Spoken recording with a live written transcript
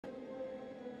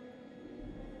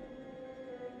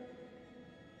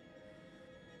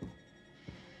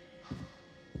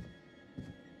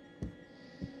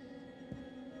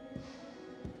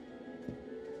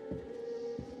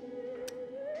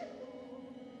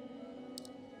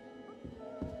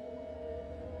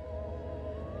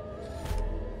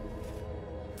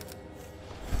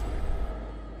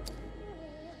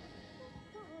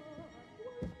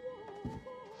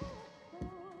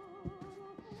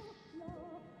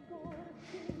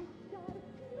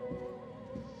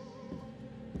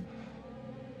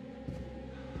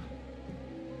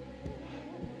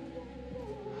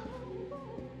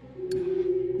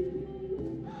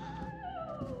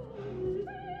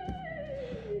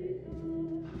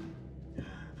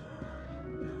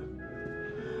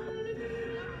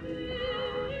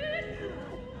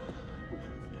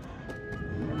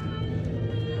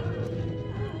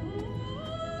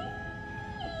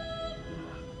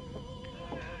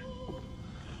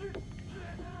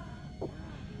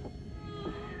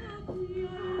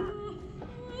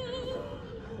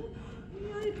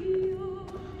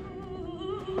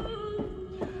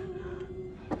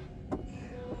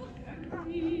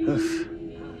was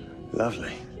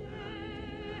lovely.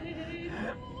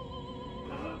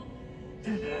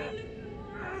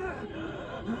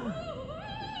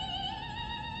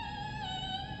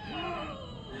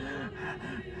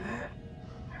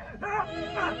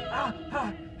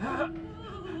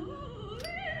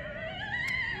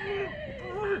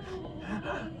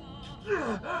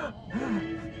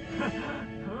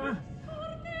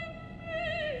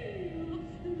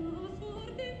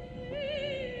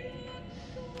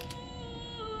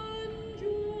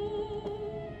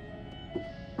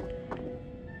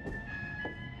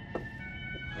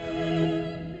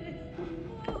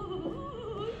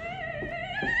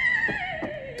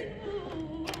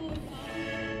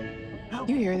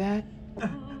 You hear that?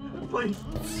 Please,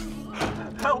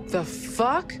 help. The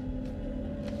fuck?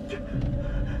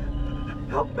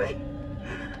 Help me.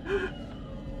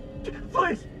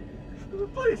 Please,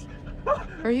 please.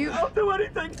 Are you... I'll do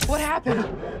anything. What happened?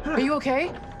 Are you okay?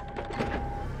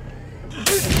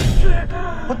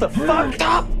 What the fuck?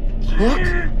 Stop!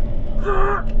 Look!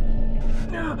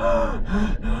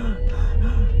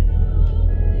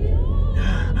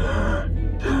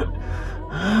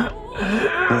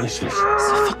 What is this? It's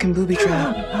a fucking booby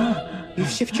trap. You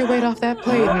shift your weight off that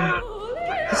plate and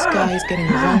this guy is getting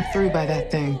run through by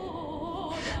that thing.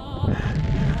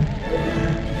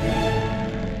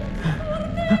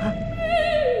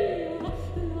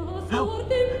 Help.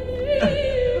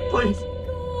 Please.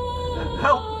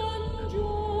 Help.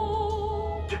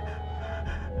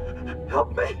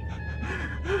 Help me.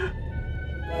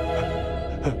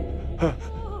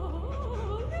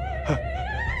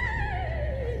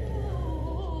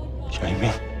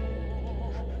 Jamie.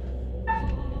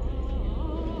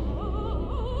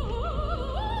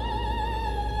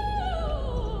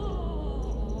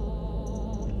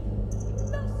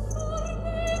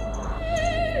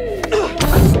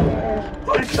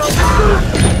 Please stop.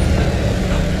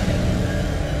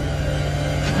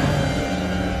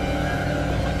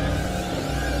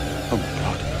 Oh my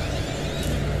God.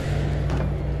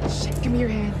 Shit, give me your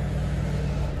hand.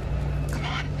 Come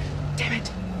on. Damn it.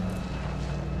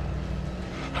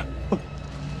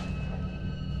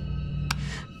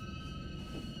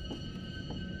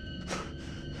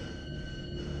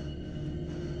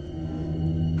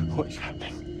 What is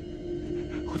happening?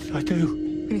 What did I do?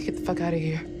 We need to get the fuck out of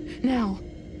here. Now.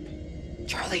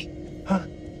 Charlie. Huh?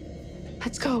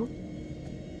 Let's go.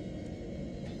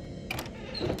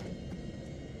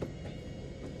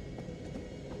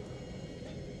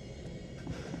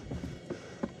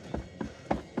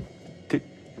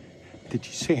 Did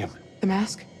you see him? The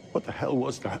mask? What the hell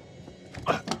was that?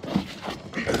 Are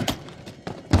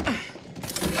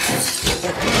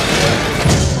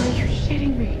you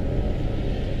shitting me?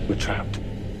 We're trapped.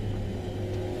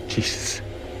 Jesus.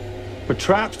 We're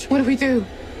trapped. What do we do?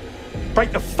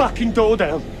 Break the fucking door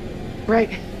down.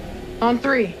 Right. On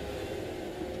 3.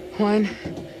 1,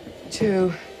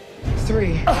 2,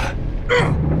 3.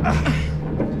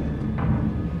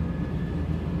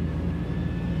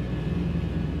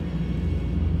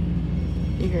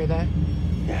 You hear that?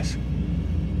 Yes.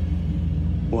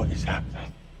 What is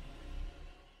happening?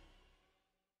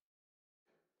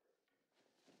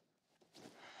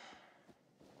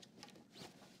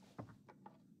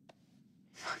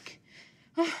 Fuck.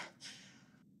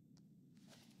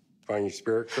 Find your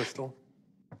spirit crystal?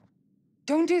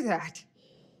 Don't do that.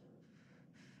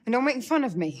 And don't make fun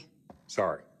of me.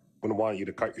 Sorry. Wouldn't want you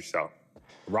to cut yourself.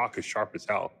 The rock is sharp as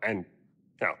hell and,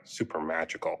 super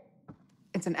magical.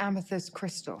 It's an amethyst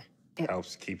crystal.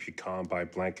 Helps keep you calm by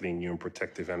blanketing you in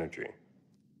protective energy.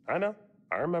 I know.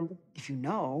 I remember. If you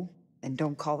know, then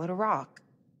don't call it a rock.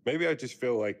 Maybe I just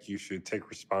feel like you should take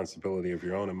responsibility of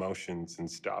your own emotions and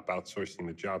stop outsourcing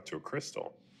the job to a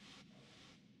crystal.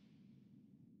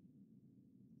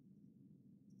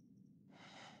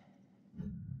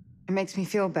 It makes me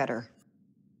feel better.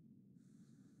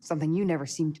 Something you never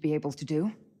seem to be able to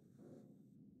do.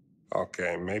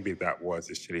 Okay, maybe that was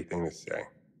a shitty thing to say.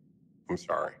 I'm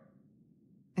sorry.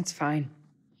 It's fine.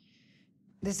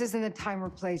 This isn't the time or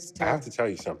place to... I have to tell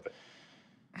you something.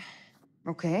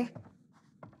 Okay.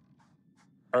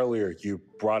 Earlier, you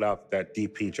brought up that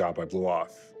DP job I blew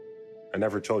off. I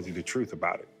never told you the truth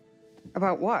about it.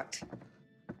 About what?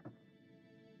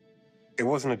 It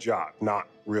wasn't a job, not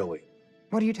really.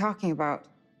 What are you talking about?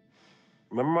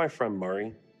 Remember my friend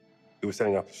Murray? He was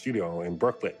setting up a studio in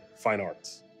Brooklyn, fine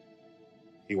arts.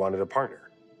 He wanted a partner.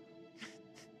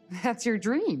 That's your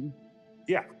dream.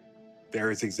 Yeah.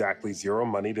 There is exactly zero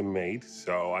money to be made,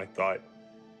 so I thought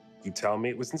you'd tell me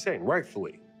it was insane,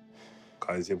 rightfully.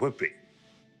 Because it would be.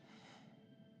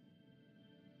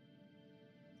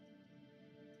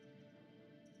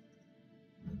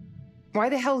 Why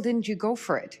the hell didn't you go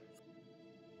for it?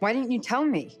 Why didn't you tell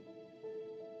me?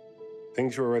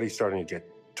 Things were already starting to get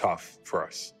tough for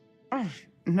us. Oh,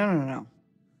 no.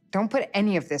 Don't put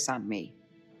any of this on me.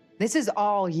 This is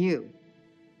all you.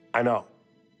 I know.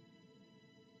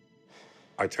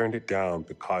 I turned it down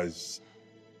because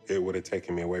it would have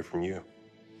taken me away from you.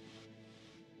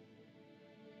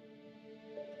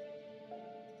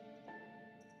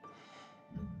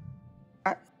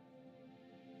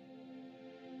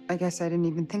 I guess I didn't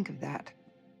even think of that.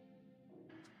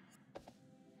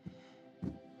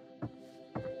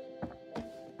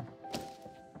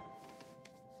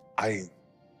 I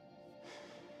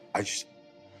just...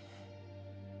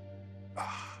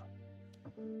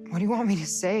 What do you want me to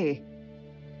say?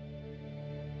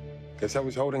 Guess I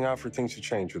was holding out for things to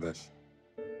change with us.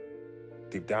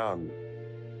 Deep down,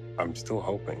 I'm still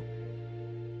hoping.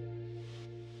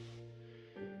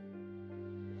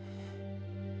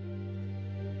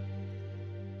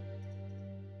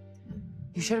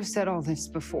 You should have said all this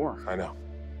before. I know.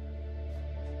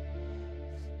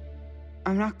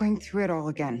 I'm not going through it all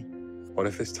again. What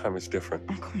if this time is different?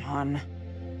 Oh, come on.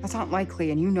 That's not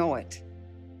likely, and you know it.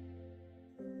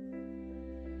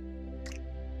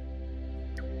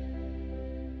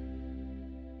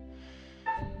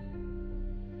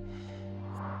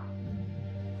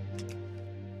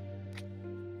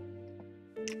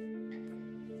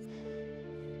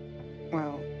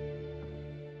 Well...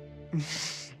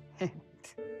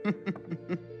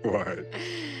 What?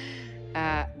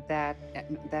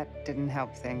 That didn't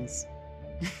help things.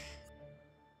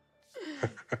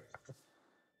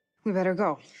 We better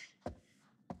go.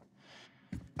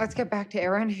 Let's get back to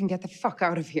Aaron and get the fuck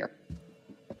out of here.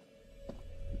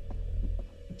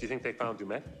 Do you think they found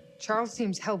Dumet? Charles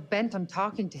seems hell-bent on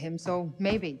talking to him, so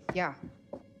maybe, yeah.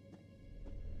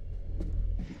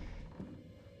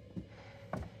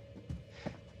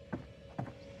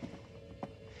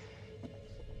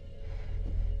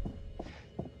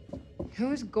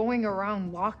 Who's going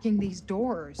around locking these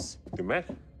doors? Dumet?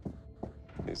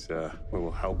 His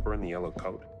little helper in the yellow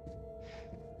coat.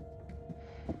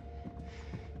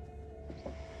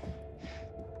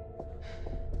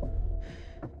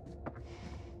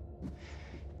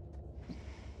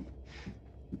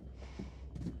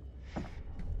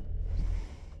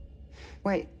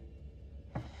 Wait.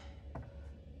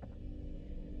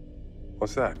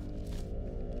 What's that?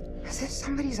 Is this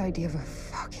somebody's idea of a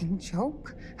fucking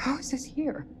joke? How is this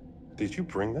here? Did you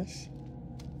bring this?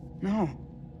 No.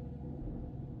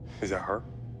 Is that her?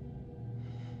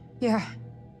 Yeah.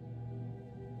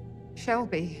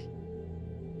 Shelby.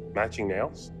 Matching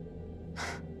nails?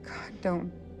 God,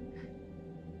 don't.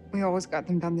 We always got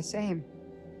them done the same.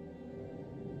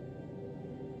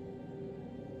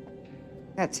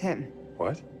 That's him.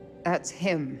 What? That's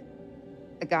him.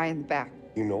 The guy in the back.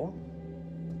 You know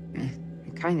him? I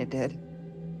kinda did.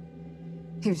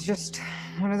 He was just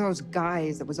one of those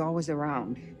guys that was always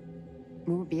around.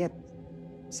 We would be at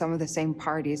some of the same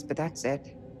parties, but that's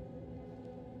it.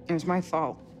 It was my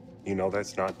fault. You know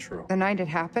that's not true. The night it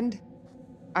happened,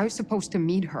 I was supposed to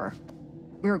meet her.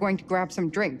 We were going to grab some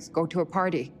drinks, go to a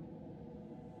party.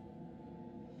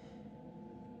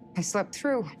 I slept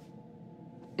through.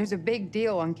 There's a big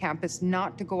deal on campus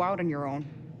not to go out on your own.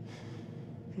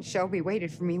 And Shelby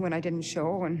waited for me when I didn't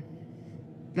show, and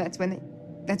that's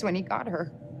when he got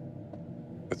her.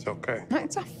 It's okay.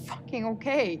 It's not fucking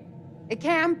okay. It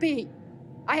can't be.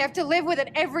 I have to live with it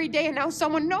every day, and now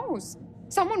someone knows.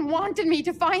 Someone wanted me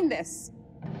to find this.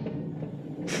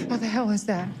 What the hell is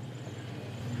that?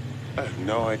 I have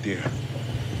no idea.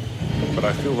 But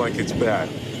I feel like it's bad.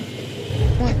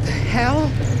 What the hell?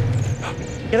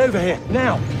 Get over here,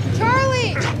 now!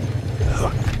 Charlie!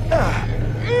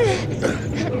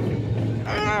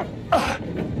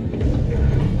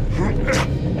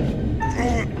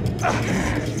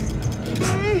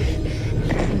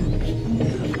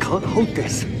 I can't hold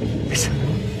this. Listen,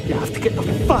 you have to get the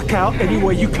fuck out any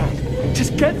way you can.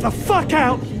 Just get the fuck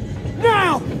out!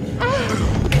 Now!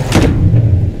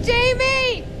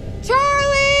 Jamie!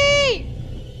 Charlie!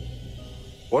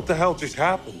 What the hell just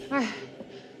happened?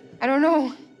 I don't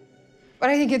know, but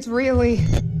I think it's really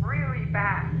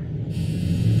bad.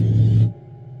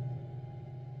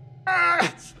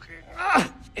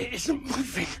 It isn't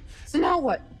moving. So now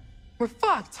what? We're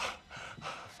fucked.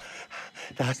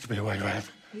 There has to be a way around.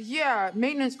 Yeah,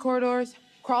 maintenance corridors,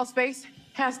 crawl space,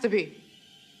 has to be.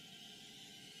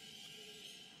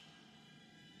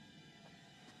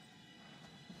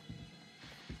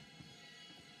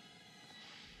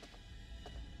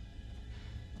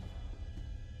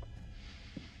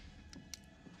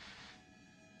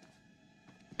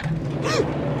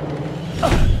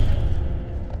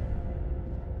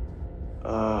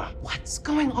 What's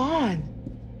going on?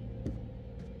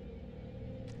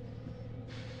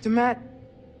 Demet,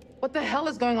 what the hell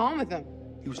is going on with him?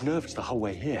 He was nervous the whole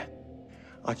way here.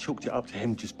 I chalked it up to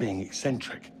him just being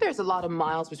eccentric. There's a lot of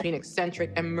miles between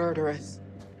eccentric and murderous.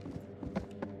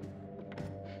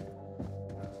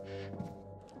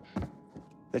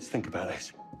 Let's think about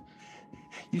this.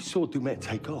 You saw Dumet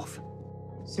take off.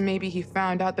 So maybe he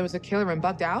found out there was a killer and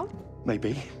bugged out?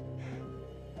 Maybe.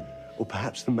 Or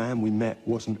perhaps the man we met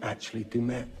wasn't actually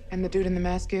Dumet. And the dude in the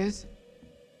mask is?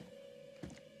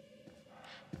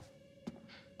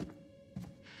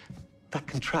 That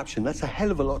contraption, that's a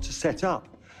hell of a lot to set up.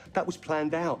 That was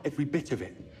planned out, every bit of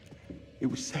it. It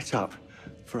was set up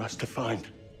for us to find.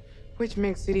 Which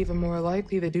makes it even more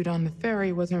likely the dude on the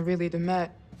ferry wasn't really Demet.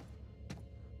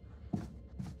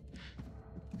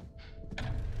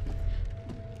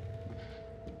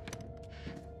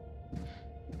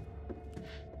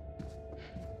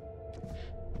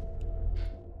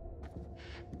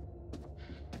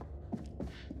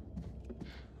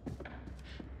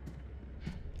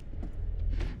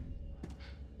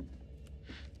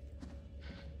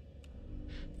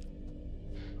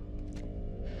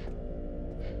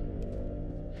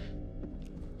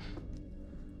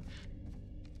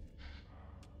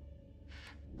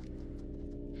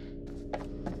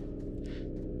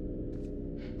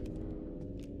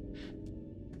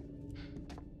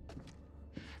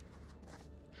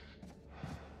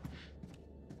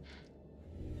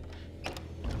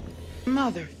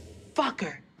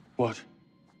 Motherfucker. What?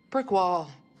 Brick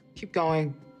wall. Keep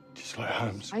going. Just like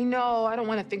Holmes. I know, I don't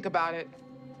want to think about it.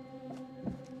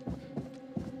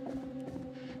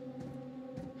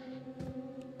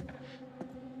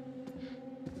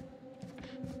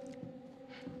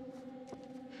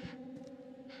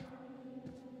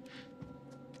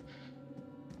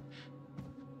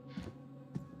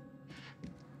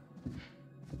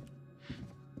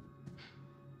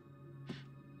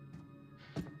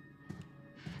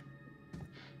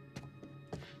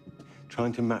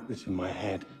 Trying to map this in my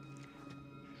head.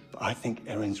 But I think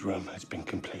Erin's room has been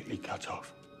completely cut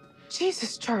off.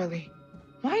 Jesus, Charlie.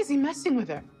 Why is he messing with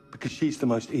her? Because she's the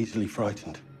most easily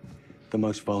frightened. The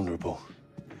most vulnerable.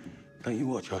 Don't you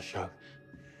watch our show?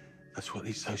 That's what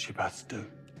these sociopaths do.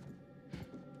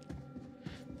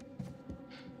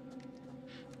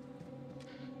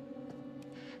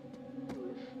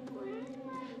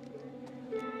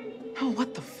 Oh,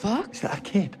 what the fuck? Is that a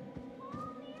kid?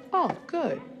 Oh,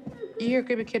 good. You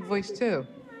hear a kid voice, too.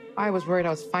 I was worried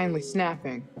I was finally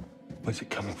snapping. Where's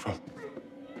it coming from?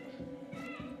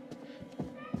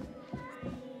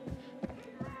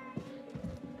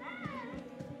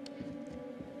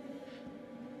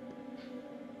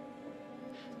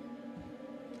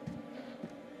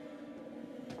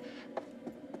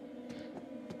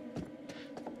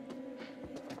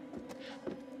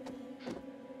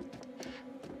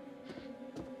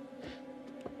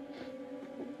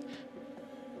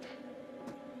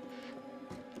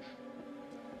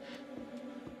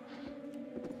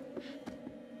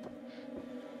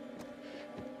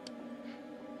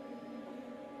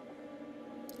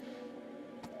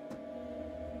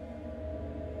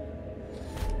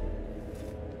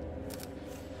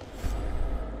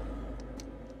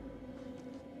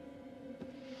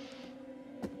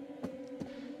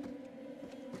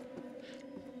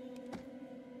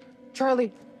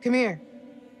 Charlie, come here.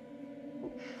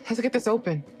 Let's get this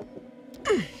open.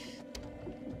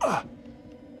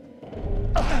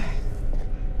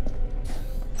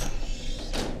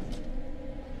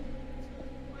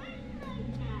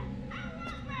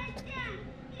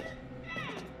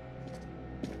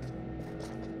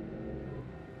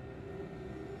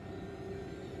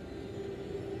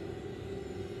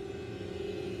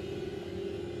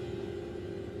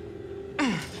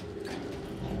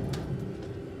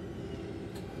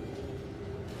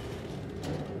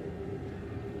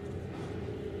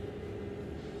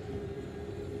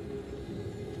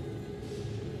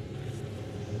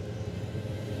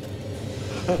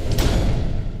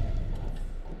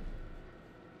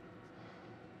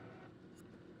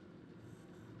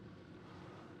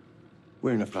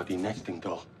 We're in a bloody nesting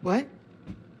doll. What?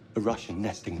 A Russian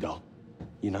nesting doll.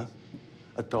 You know?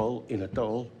 A doll in a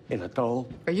doll in a doll.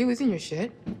 Are you losing your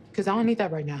shit? Because I don't need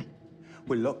that right now.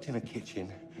 We're locked in a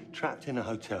kitchen, trapped in a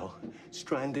hotel,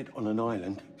 stranded on an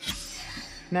island.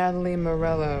 Natalie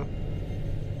Morello.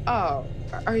 Oh,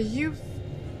 are you...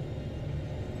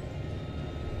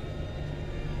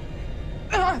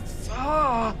 Ah,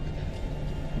 fuck!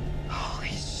 Holy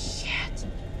shit.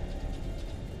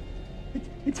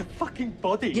 It's a fucking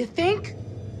body. You think?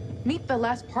 Meet the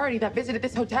last party that visited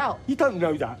this hotel. You don't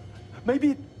know that.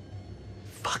 Maybe...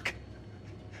 Fuck.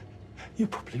 You're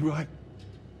probably right.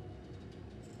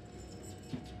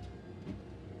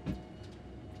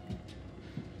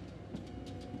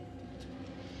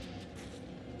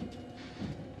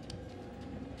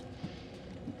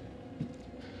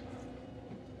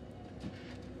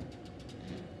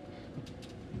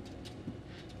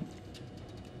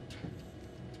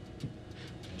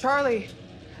 Charlie,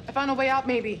 I found a way out,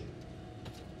 maybe.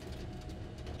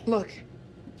 Look,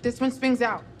 this one swings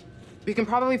out. We can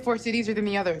probably force it easier than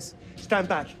the others. Stand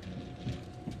back.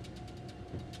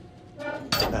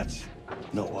 That's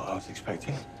not what I was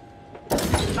expecting.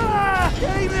 Ah!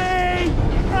 Amy!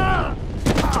 Ah!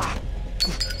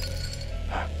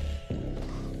 Ah!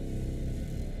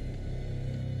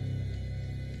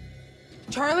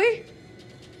 Charlie?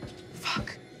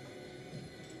 Fuck.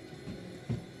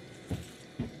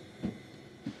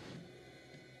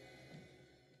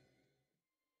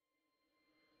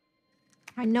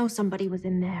 I know somebody was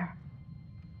in there.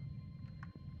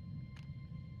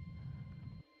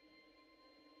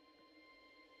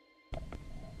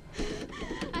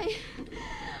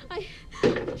 I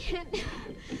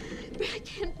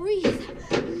can't breathe.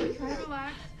 Try to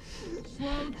relax.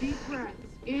 Slow, deep breaths.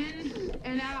 In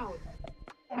and out.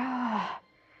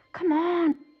 Come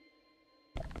on.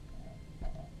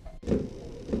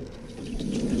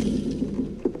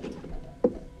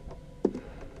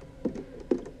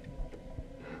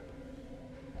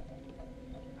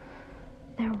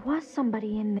 There was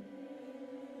somebody in there.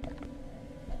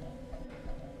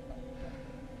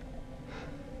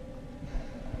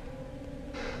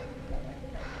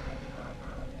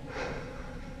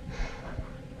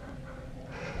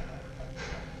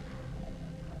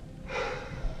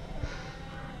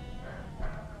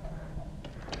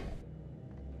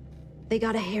 They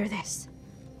gotta hear this.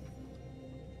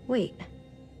 Wait.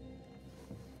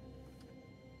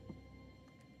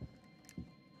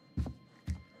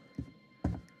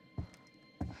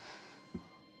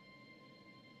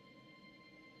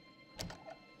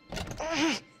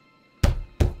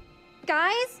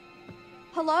 Guys?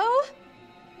 Hello?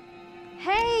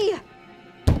 Hey!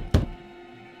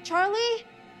 Charlie?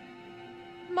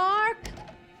 Mark?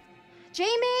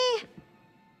 Jamie?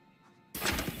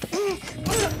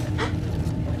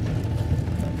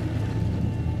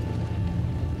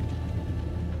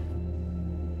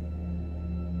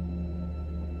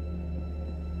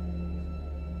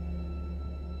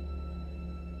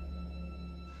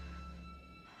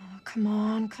 Come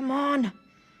on, come on.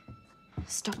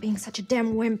 Stop being such a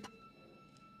damn wimp.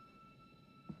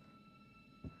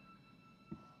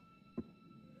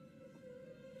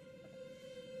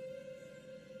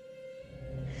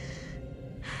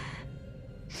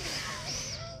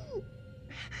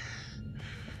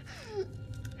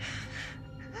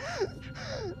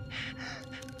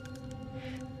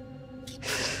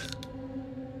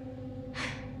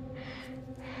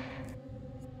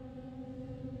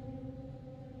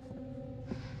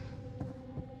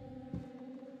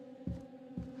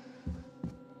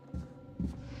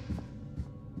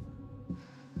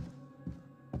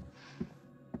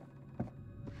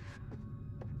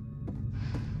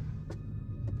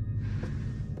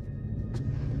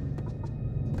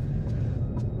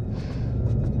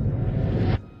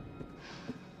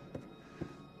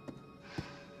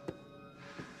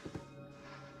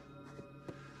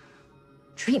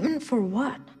 Treatment for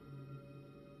what?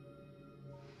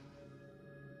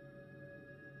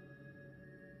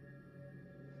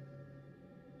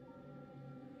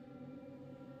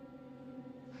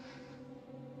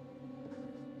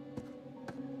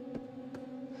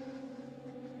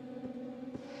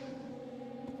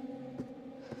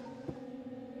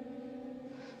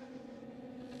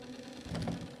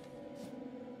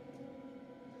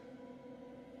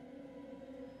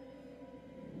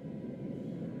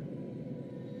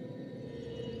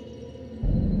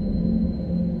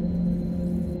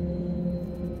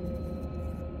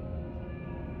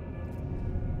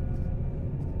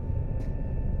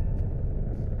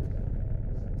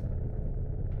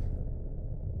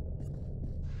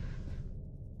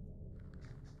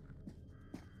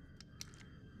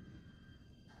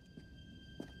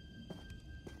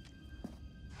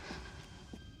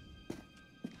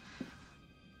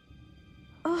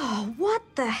 Oh, what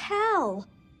the hell?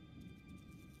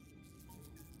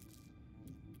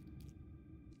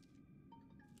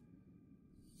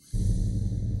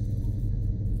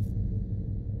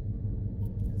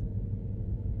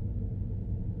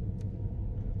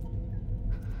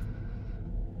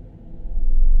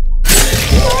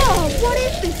 Whoa, what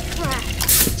is this crap?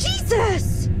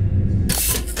 Jesus!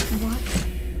 What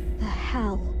the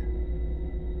hell?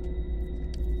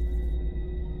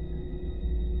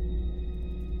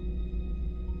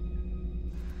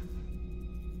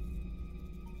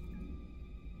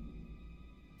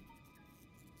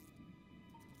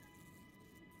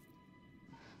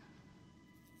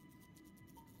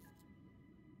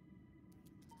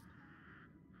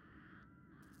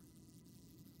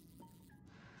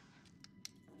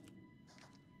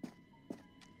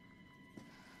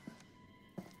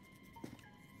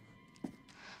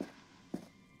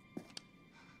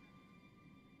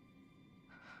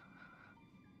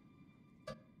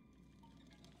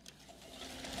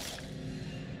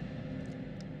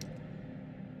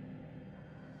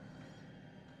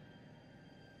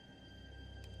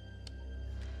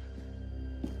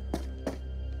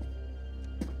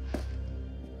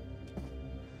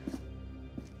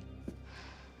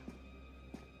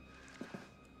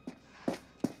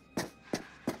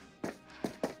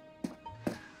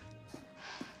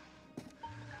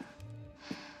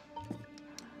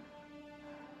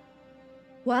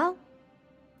 Well,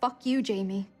 fuck you,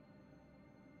 Jamie.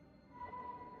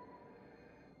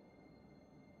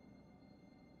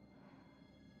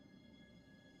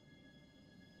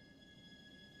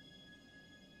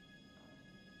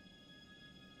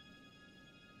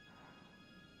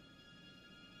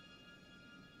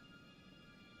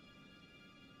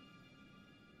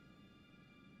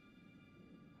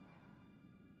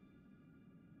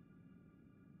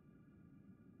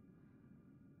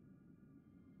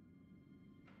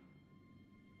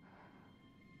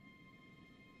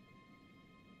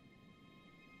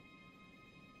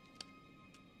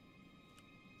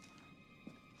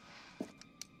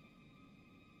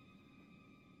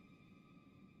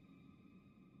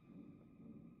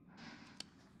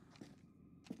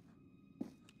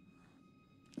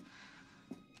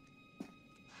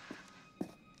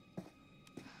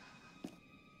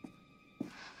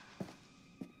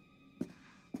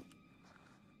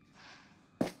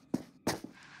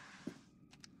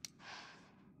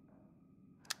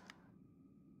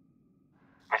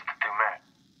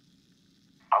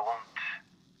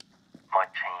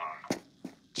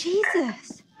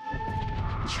 Jesus!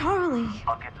 Charlie!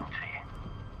 I'll get them to you.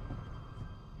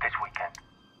 This weekend.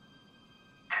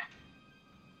 Just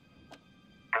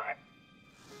do it.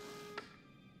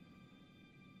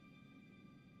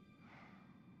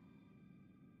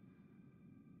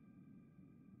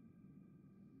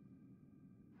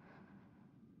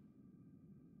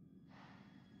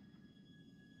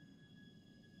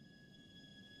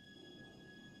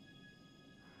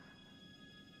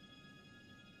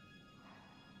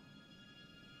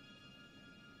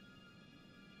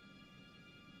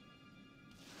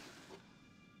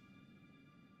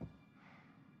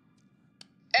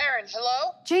 Aaron,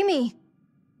 hello? Jamie!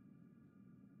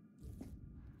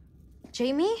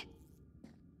 Jamie?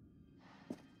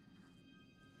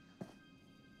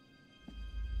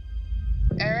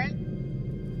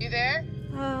 Aaron? You there?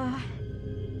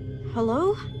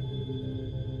 Hello? Can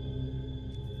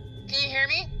you hear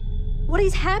me? What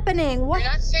is happening? What?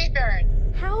 You're not safe,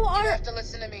 Aaron. How You are... have to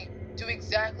listen to me. Do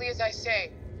exactly as I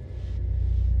say.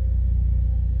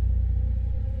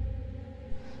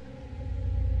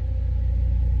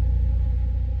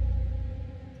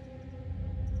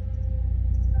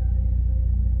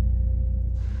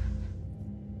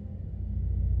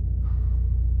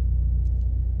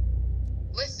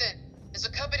 Listen, there's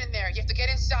a cupboard in there. You have to get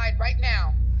inside right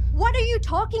now. What are you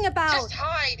talking about? Just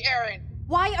hide, Aaron.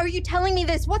 Why are you telling me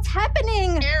this? What's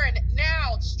happening? Aaron,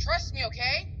 now. Just trust me,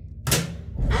 okay?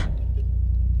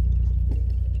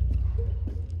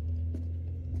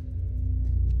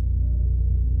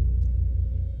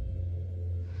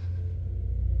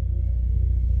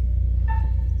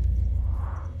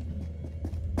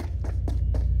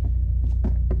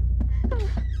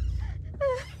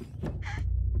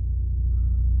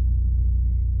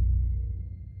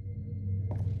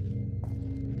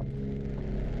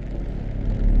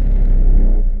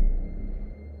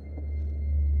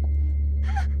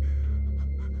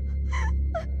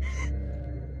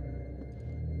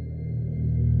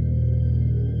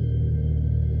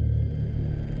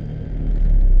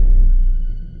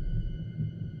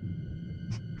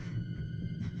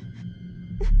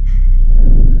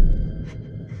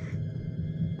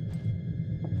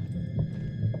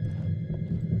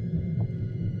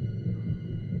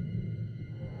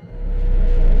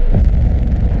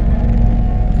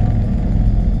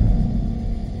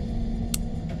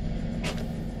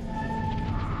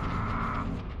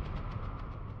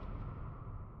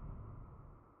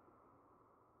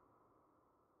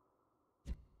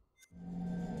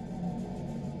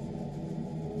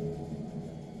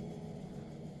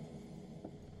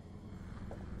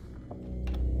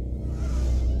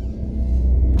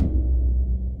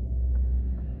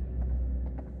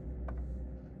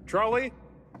 Charlie?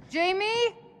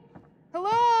 Jamie?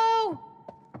 Hello?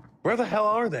 Where the hell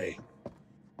are they?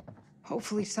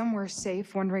 Hopefully somewhere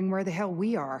safe, wondering where the hell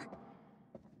we are.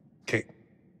 Okay,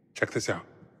 check this out.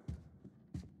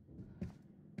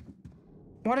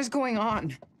 What is going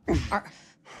on?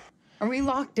 Are we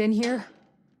locked in here?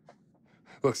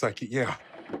 Looks like it, yeah.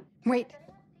 Wait.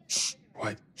 Shh.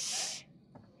 What?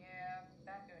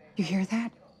 You hear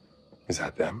that? Is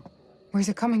that them? Where's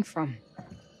it coming from?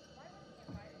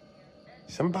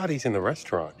 Somebody's in the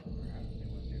restaurant.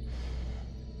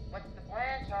 What's the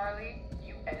plan, Charlie?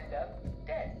 You end up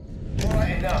dead. All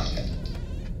right, enough.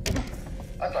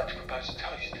 I'd like to propose a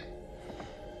toast.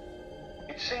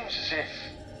 It seems as if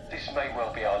this may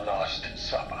well be our last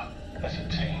supper as a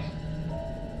team,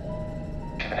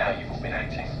 given how you've all been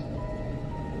acting.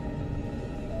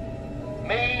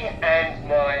 Me and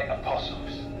my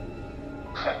apostles.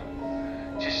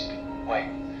 Just Wait.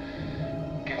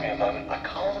 Give me a moment. I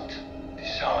can't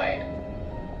decide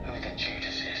who the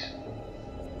Judas is.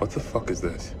 What the fuck is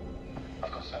this? I've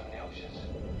got so many options.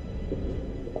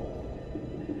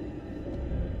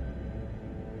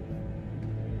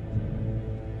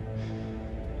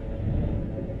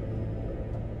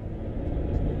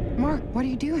 Mark, what are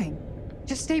you doing?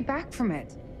 Just stay back from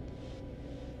it.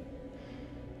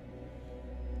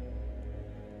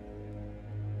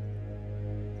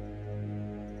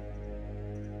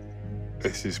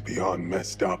 This is beyond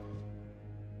messed up.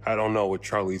 I don't know what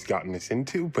Charlie's gotten us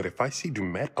into, but if I see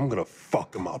Dumet, I'm gonna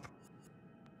fuck him up.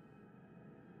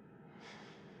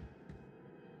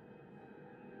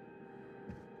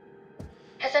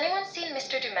 Has anyone seen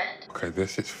Mr. Dumet? Okay,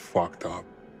 this is fucked up.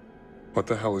 What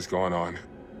the hell is going on?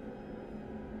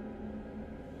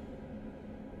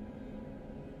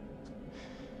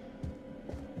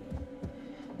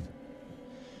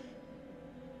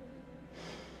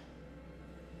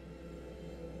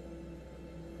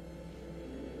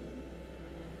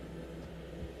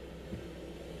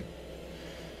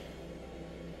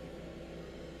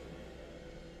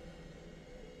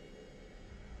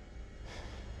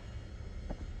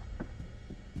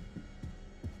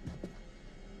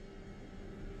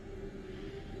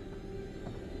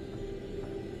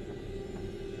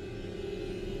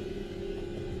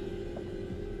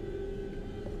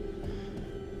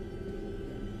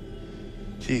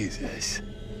 Jesus.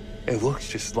 It looks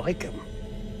just like him.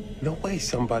 No way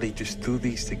somebody just threw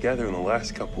these together in the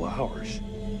last couple of hours.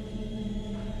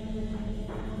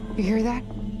 You hear that?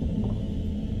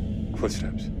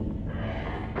 Footsteps.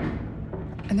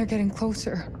 And they're getting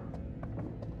closer.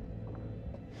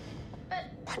 But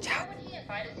Watch why out. would he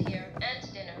invite us here and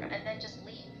to dinner and then just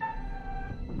leave?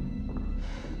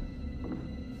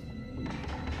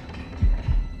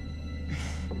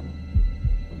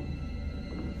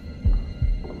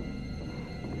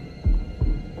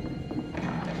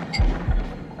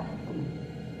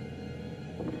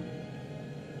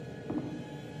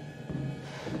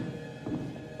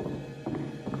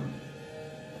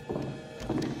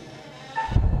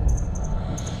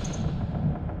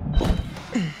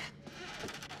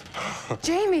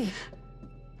 Jamie!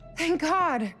 Thank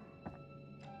God!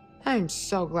 I'm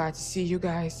so glad to see you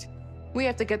guys. We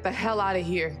have to get the hell out of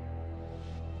here.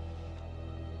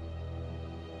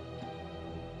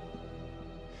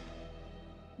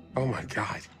 Oh my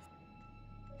God.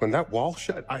 When that wall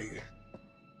shut,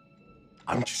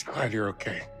 I'm just glad you're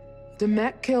okay.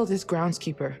 Demet killed his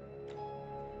groundskeeper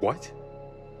What?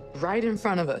 right in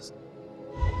front of us.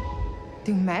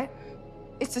 Dumet?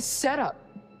 It's a setup.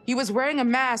 He was wearing a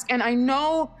mask, and I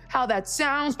know how that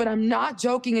sounds, but I'm not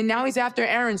joking, and now he's after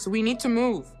Aaron, so we need to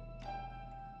move.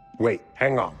 Wait,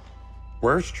 hang on.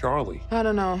 Where's Charlie? I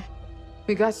don't know.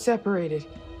 We got separated.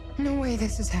 No way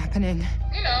this is happening.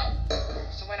 You know,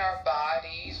 so when our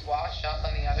bodies wash up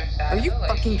on the other side Are of you the lake,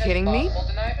 fucking there's kidding me?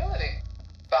 plausible deniability.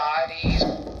 Bodies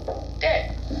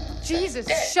dead. Jesus,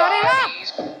 Dead. shut it up!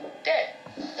 Bodies dead.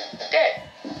 Dead.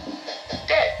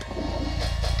 Dead.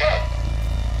 Dead. Dead.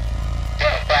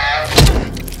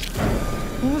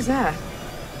 What was that?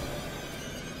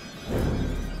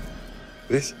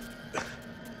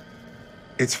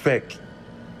 It's fake.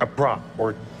 A prop,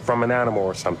 or from an animal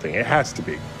or something. It has to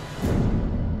be.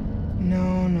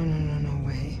 No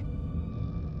way.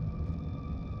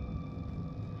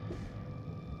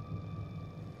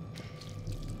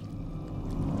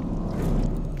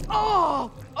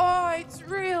 Oh, it's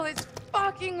real. It's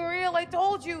fucking real. I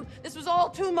told you. This was all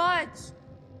too much.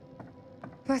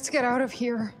 Let's get out of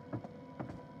here.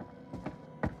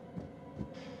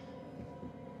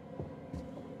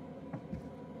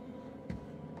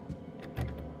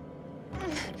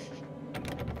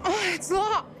 Oh, it's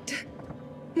locked.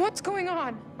 What's going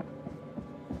on?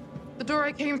 The door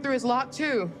I came through is locked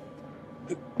too.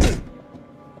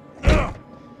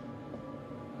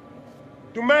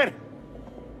 You man!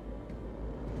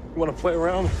 You wanna play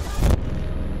around?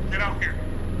 Get out here,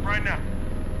 right now.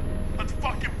 Let's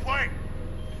fucking play!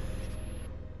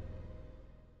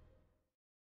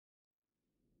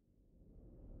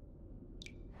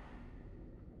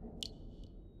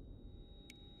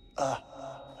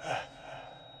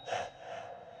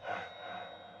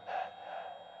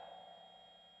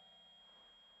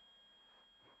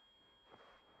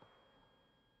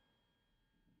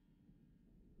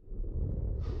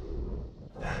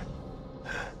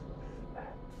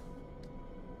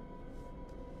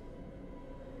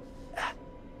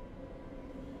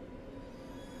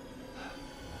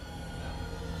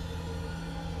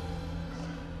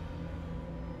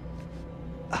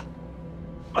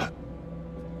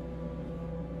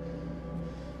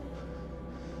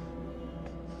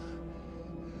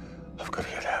 I've got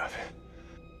to get out of here.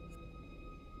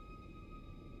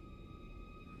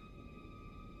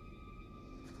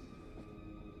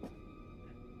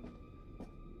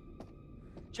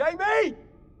 Jamie!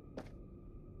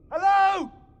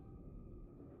 Hello?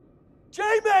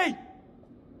 Jamie!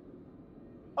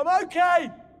 I'm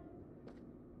okay!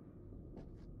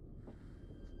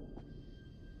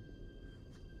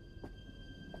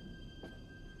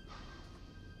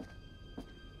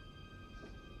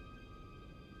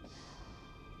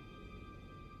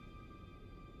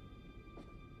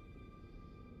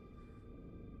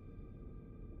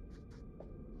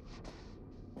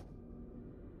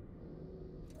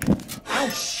 Oh,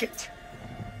 shit!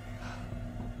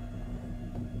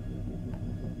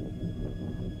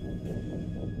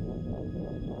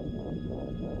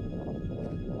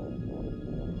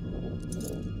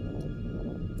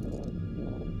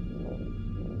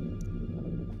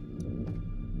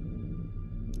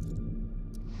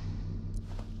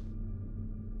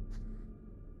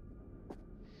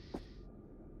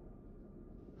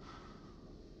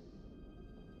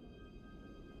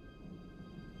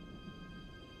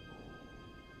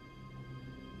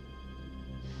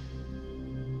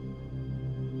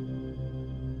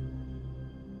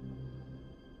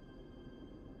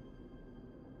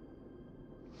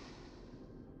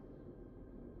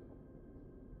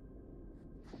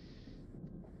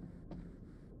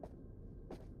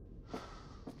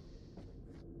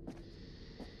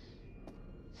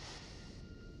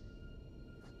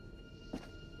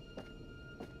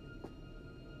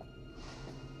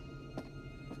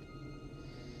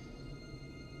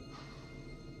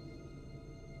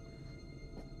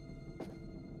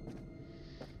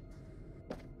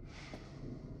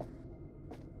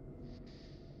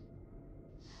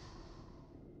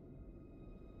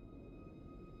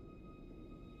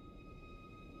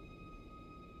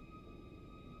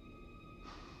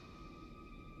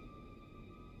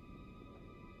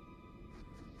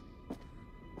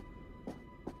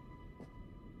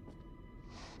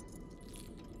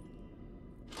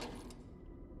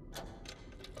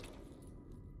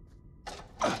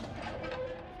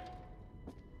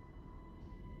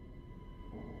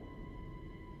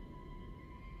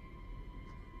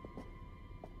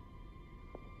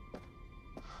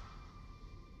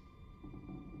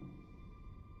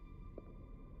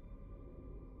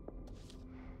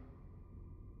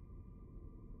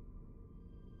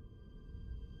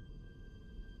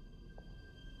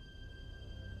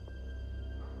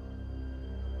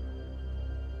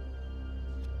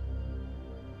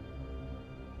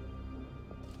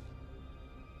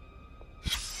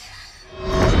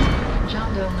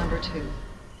 John Doe number 2.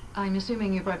 I'm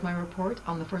assuming you've read my report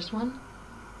on the first one?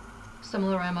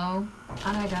 Similar MO,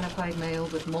 unidentified male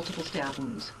with multiple stab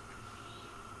wounds.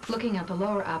 Looking at the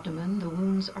lower abdomen, the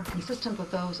wounds are consistent with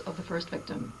those of the first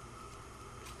victim.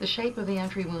 The shape of the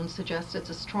entry wound suggests it's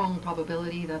a strong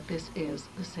probability that this is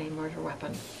the same murder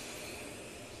weapon.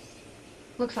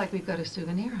 Looks like we've got a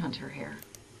souvenir hunter here.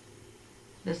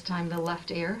 This time the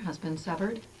left ear has been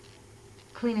severed.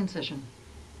 Clean incision.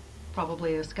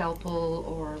 Probably a scalpel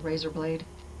or a razor blade.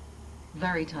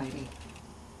 Very tidy.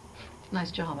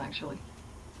 Nice job, actually.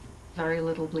 Very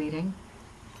little bleeding.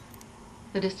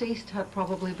 The deceased had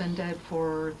probably been dead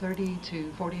for 30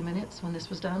 to 40 minutes when this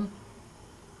was done.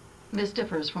 This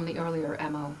differs from the earlier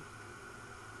MO.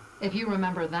 If you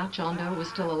remember, that John Doe was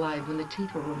still alive when the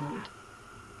teeth were removed.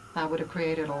 That would have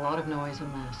created a lot of noise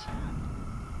and mess.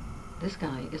 This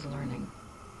guy is learning.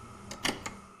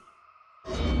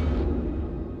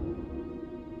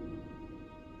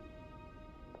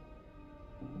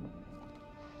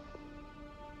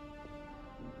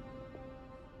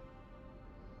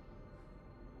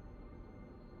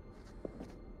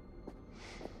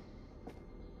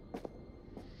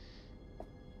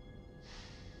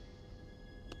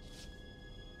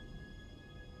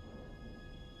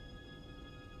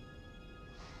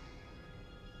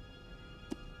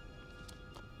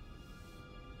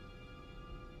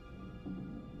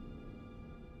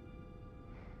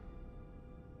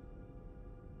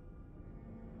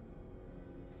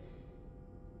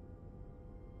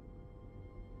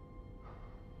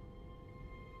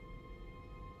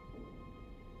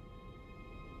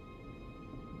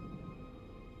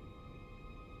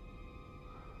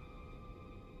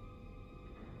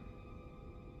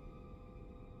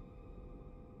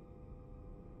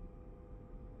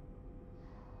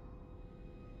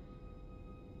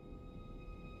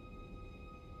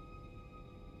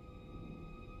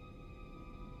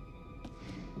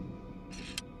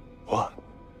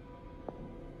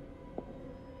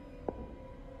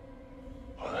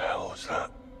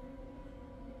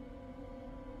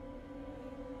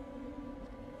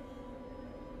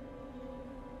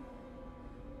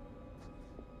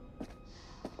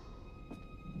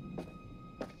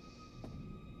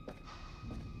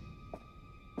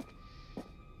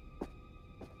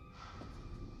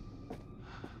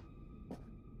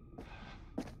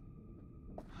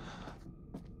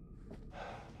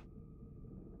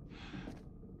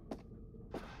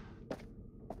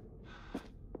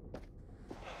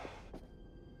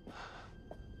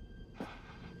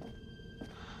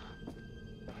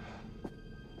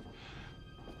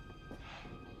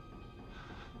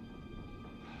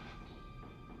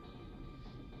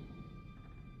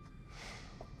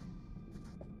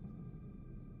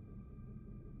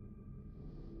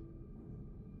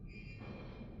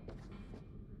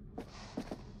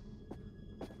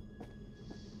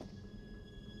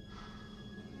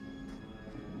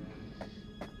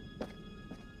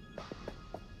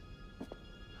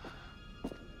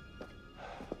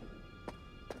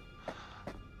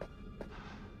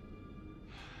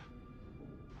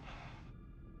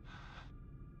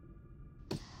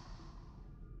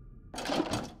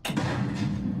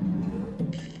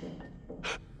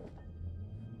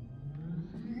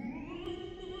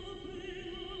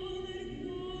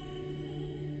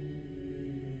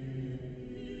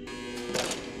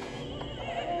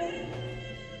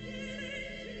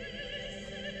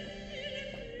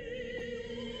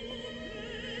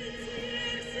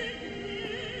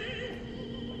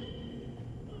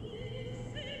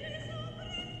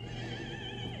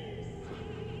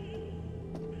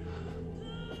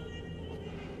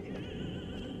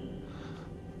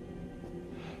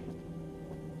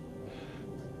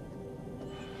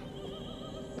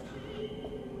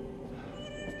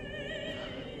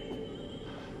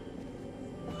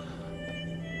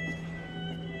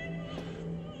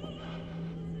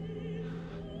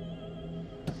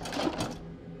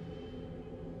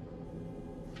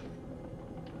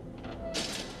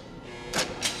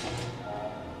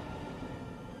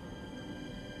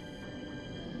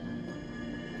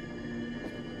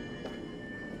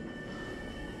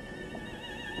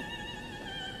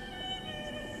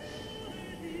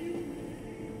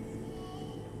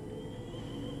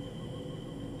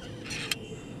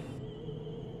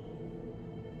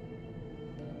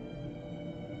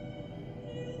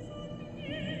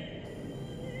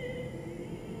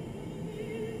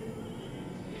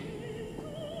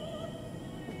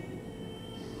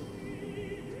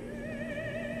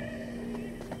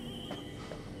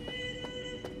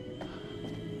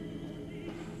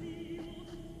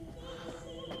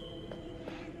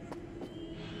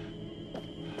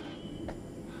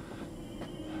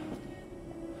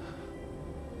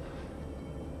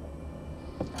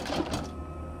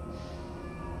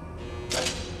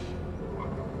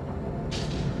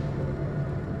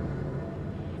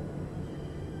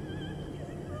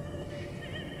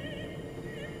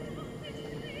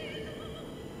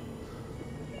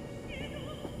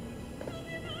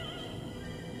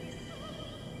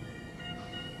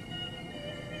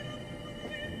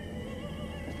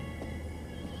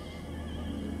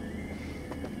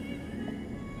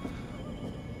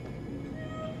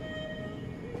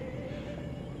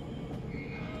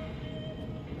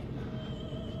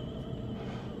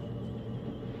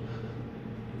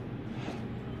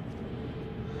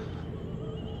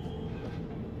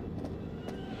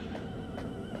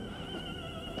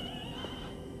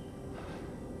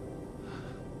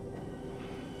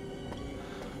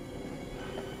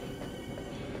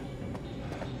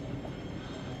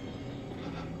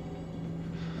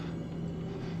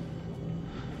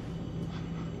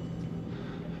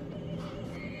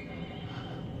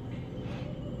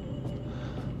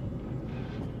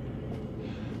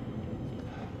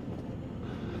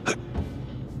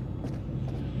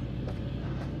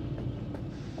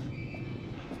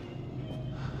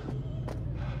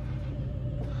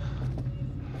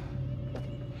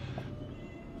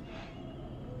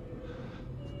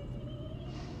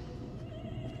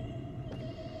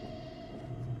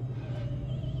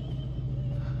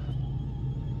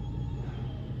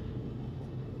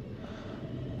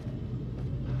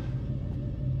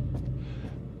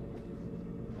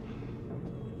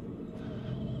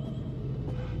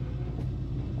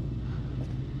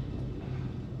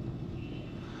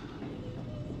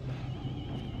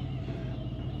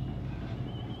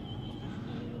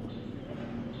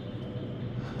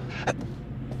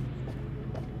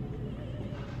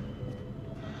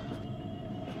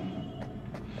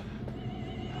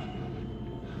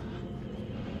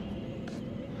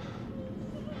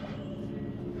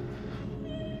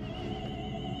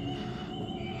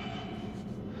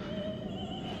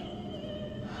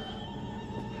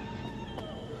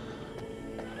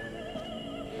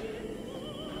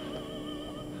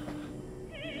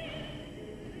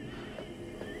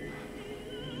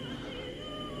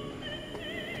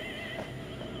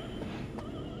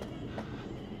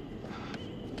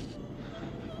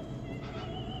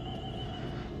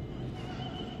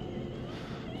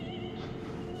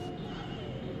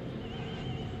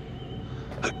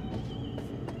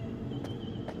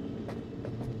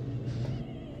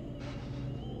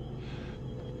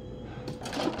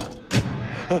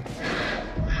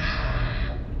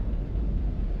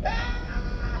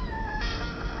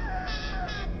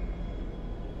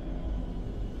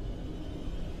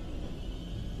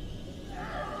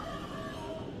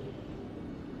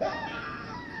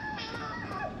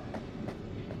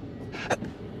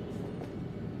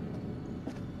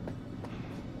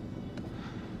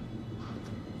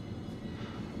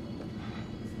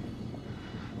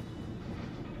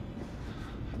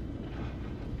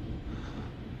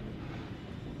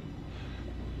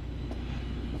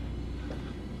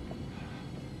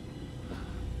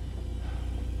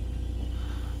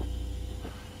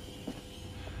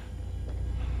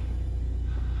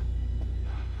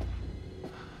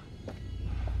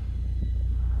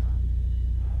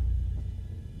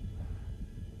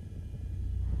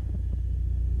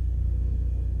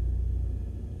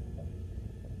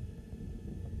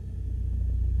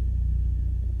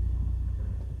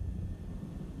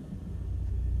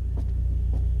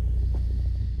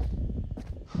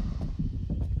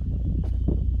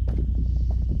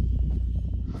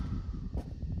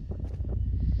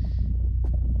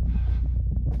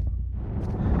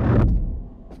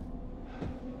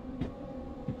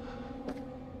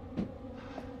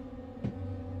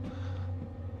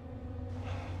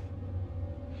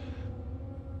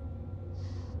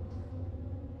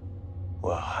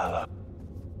 Well, hello.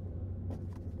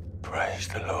 Praise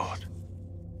the Lord.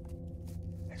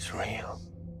 It's real.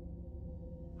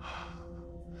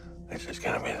 This is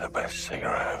gonna be the best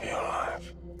cigarette of your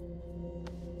life.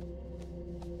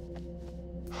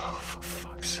 Oh, for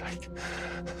fuck's sake.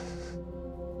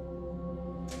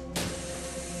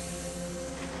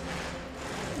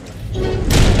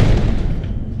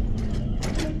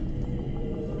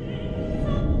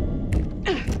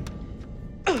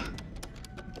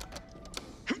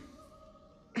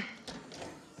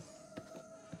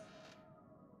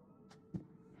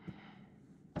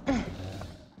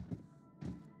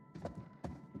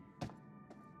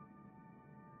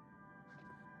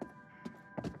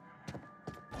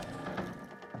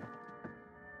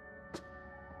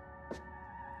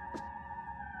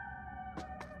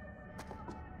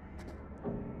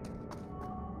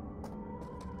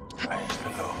 Praise the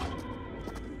Lord.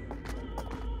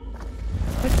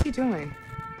 What's he doing?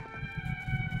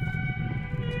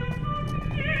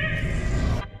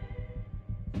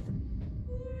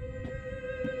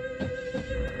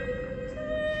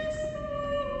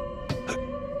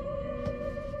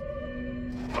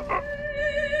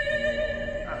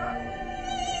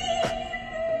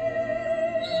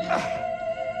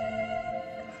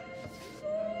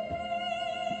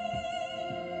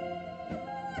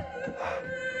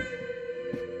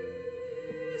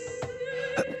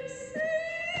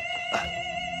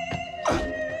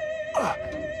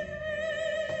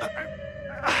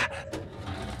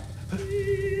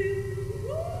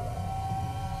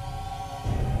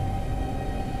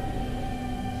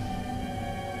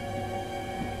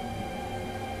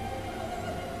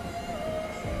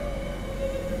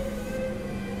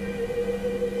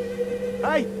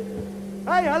 Hey!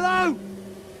 Hey, hello!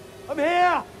 I'm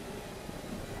here!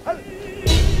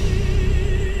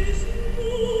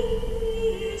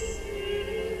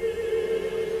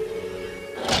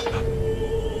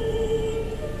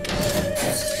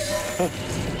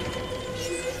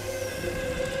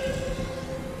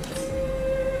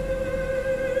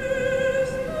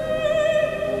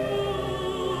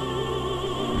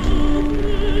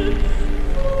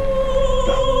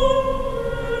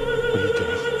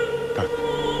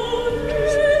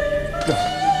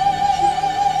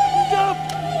 Stop!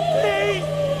 Please!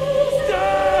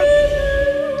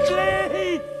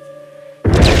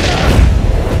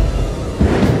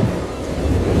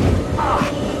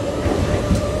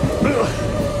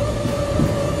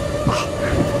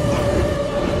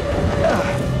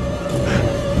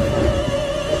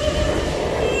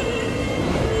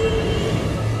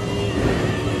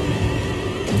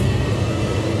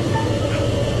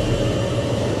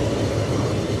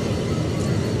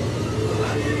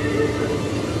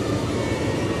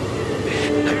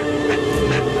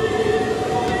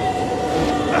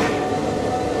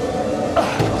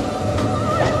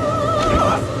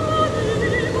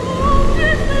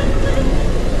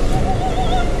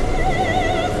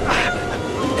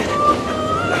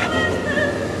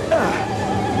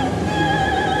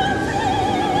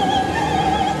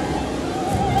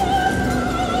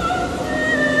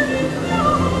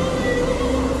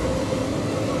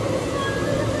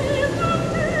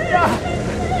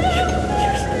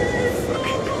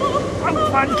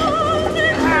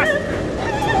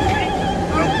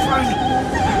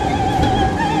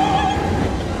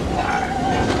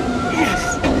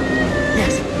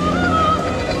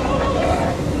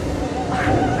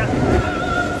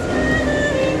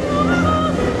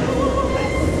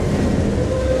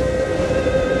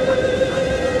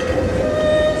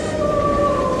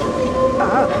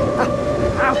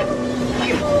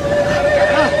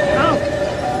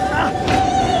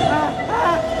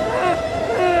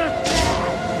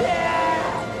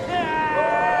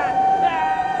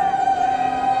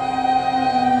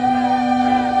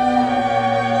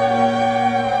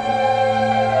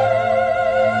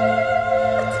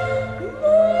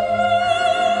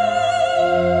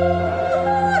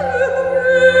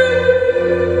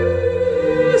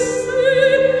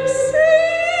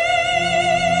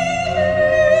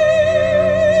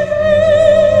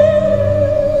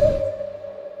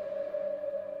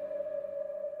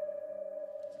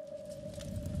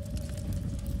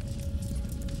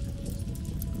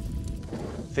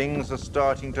 Things are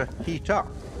starting to heat up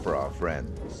for our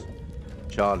friends.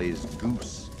 Charlie's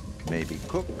goose may be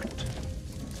cooked.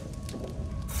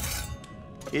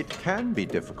 It can be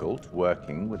difficult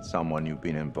working with someone you've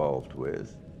been involved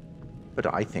with,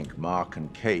 but I think Mark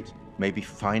and Kate may be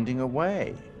finding a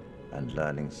way and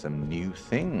learning some new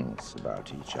things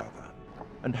about each other.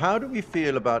 And how do we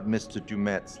feel about Mr.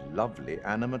 Dumet's lovely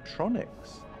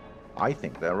animatronics? I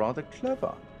think they're rather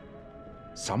clever.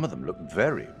 Some of them look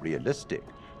very realistic.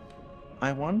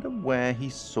 I wonder where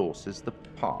he sources the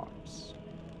parts.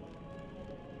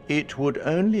 It would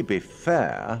only be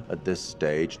fair at this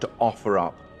stage to offer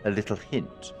up a little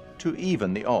hint to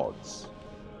even the odds.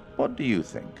 What do you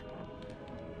think?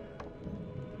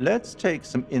 Let's take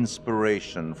some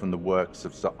inspiration from the works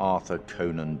of Sir Arthur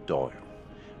Conan Doyle.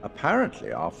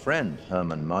 Apparently, our friend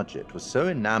Herman Mudgett was so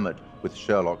enamored with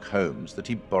Sherlock Holmes that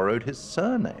he borrowed his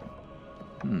surname.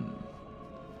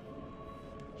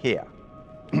 Here.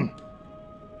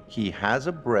 He has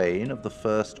a brain of the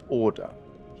first order.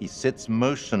 He sits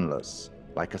motionless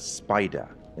like a spider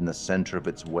in the center of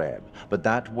its web, but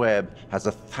that web has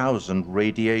 1,000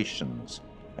 radiations,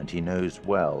 and he knows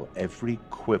well every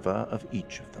quiver of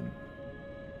each of them.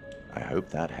 I hope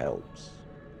that helps.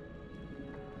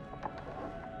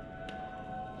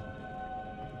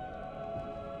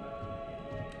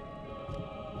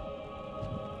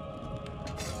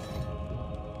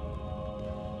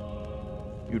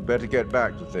 You'd better get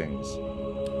back to things.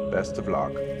 Best of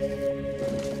luck.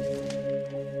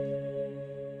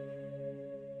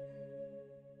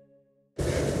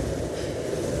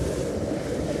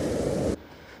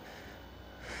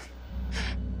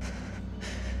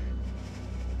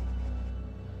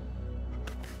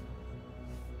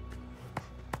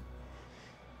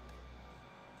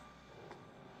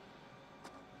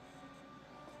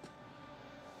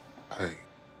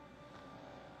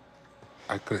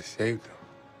 I could have saved him.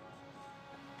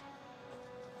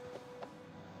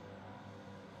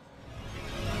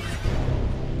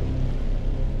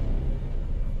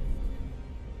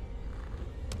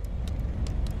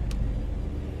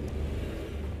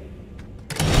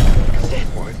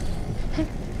 What?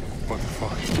 What the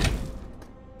fuck?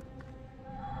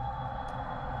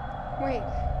 Wait,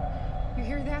 you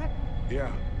hear that?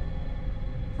 Yeah.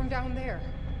 From down there.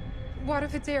 What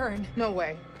if it's Aaron? No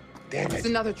way. Damn it. It's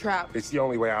another trap. It's the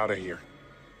only way out of here.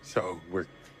 So we're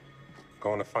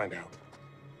going to find out.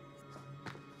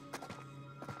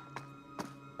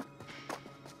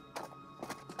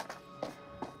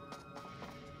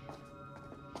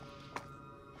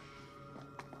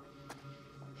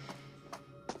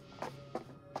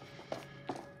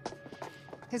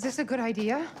 Is this a good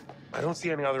idea? I don't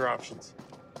see any other options.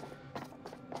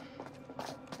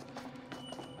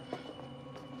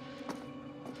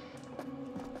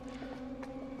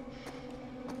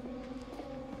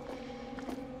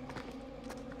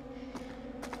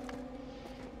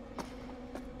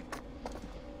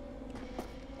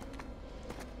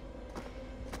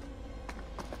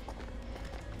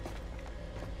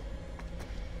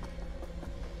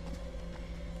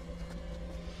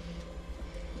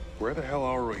 Where the hell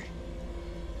are we?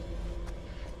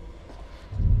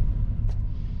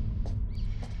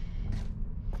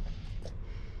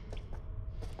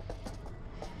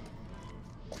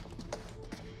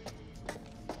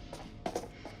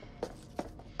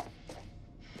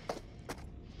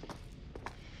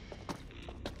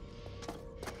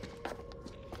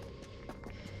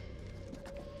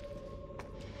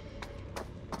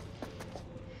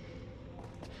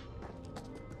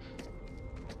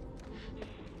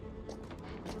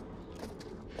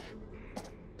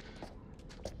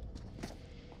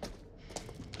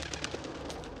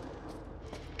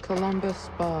 Columbus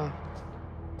Spa.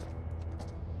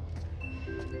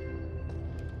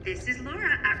 This is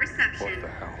Laura at reception. What the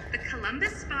hell? The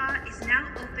Columbus Spa is now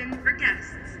open for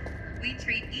guests. We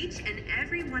treat each and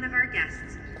every one of our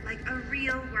guests like a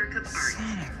real work of art.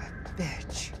 Son of a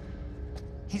bitch.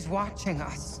 He's watching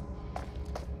us.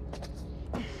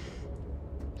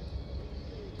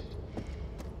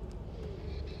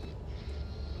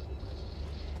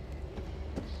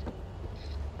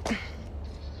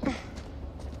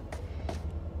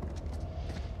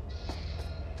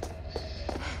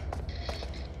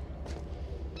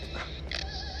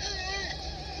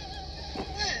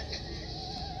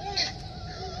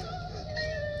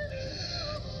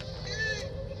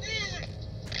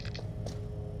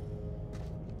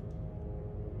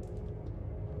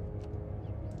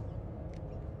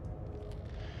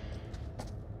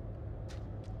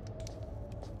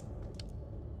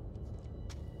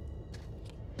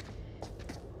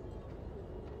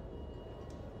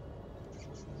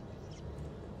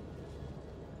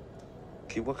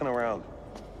 Keep looking around.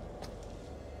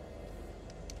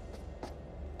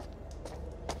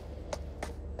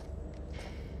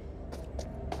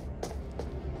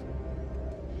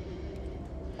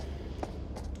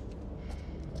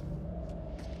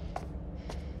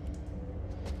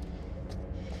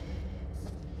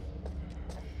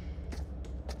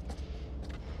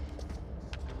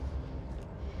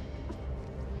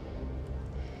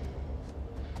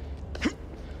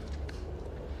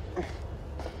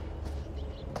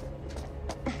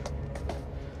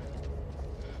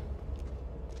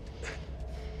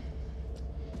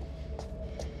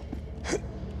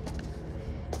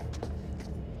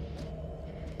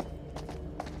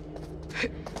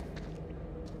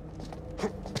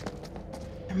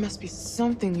 There must be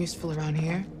something useful around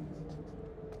here.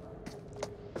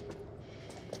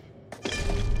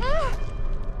 Ah!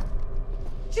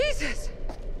 Jesus!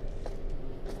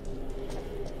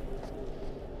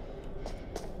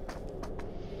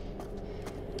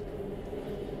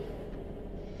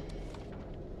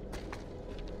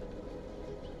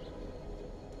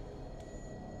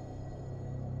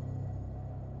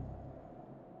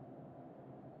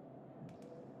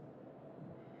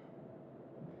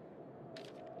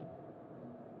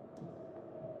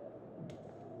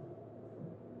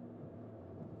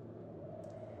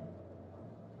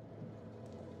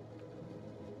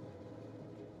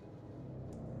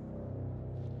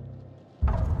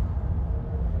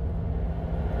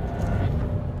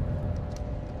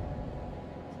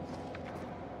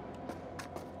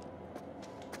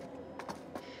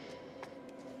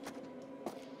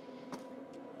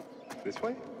 This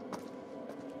way?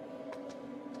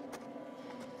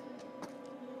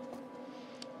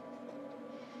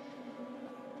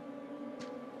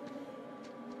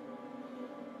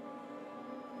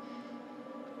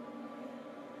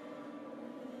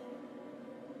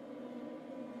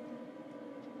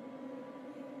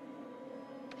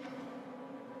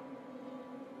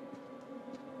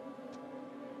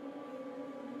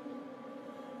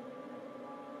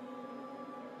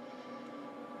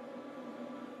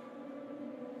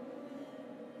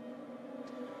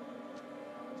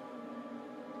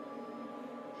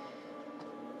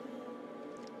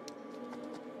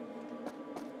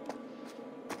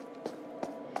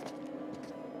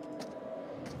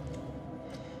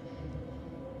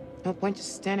 No point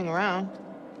just standing around.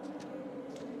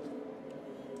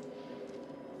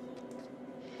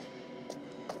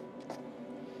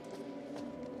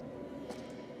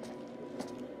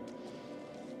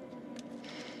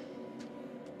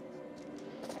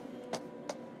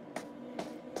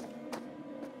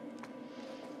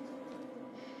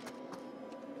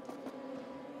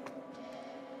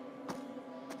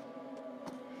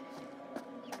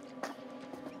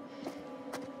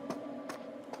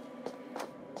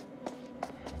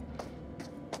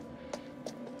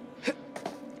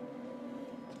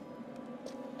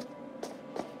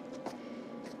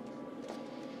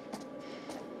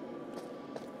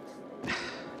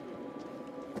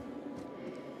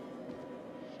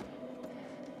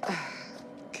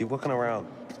 Keep looking around.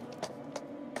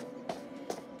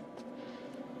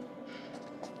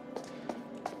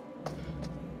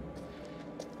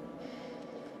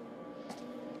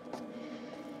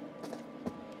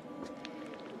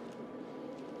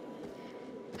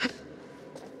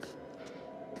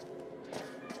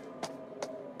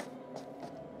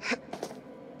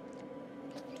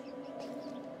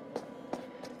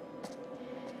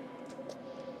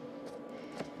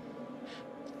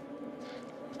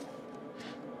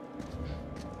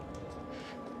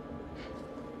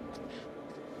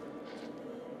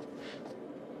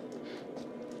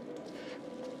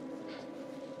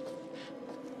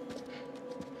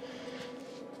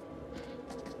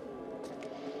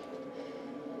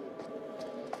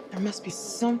 There must be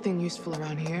something useful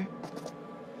around here.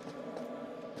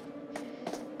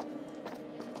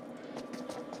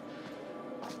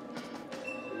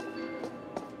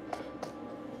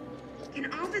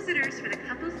 Can all visitors for the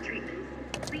couple's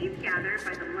treatments please gather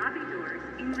by the lobby doors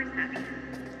in reception?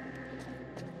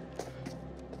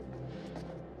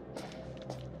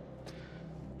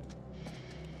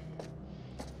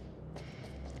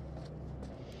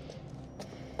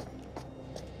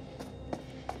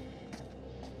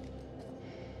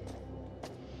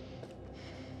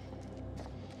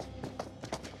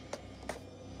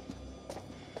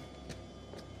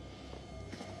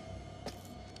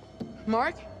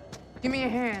 Mark, give me a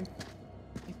hand.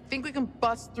 I think we can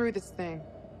bust through this thing.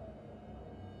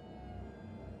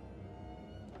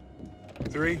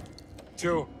 3,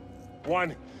 2,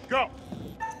 1, go!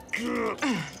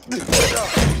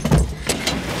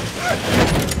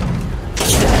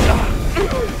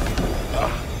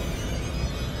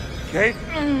 Okay?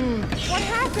 What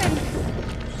happened?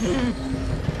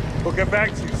 We'll get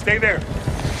back to you. Stay there.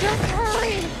 Just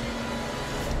hurry!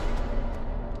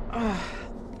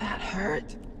 That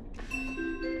hurt.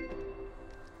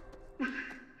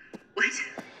 What?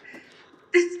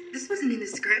 This wasn't in the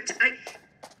script.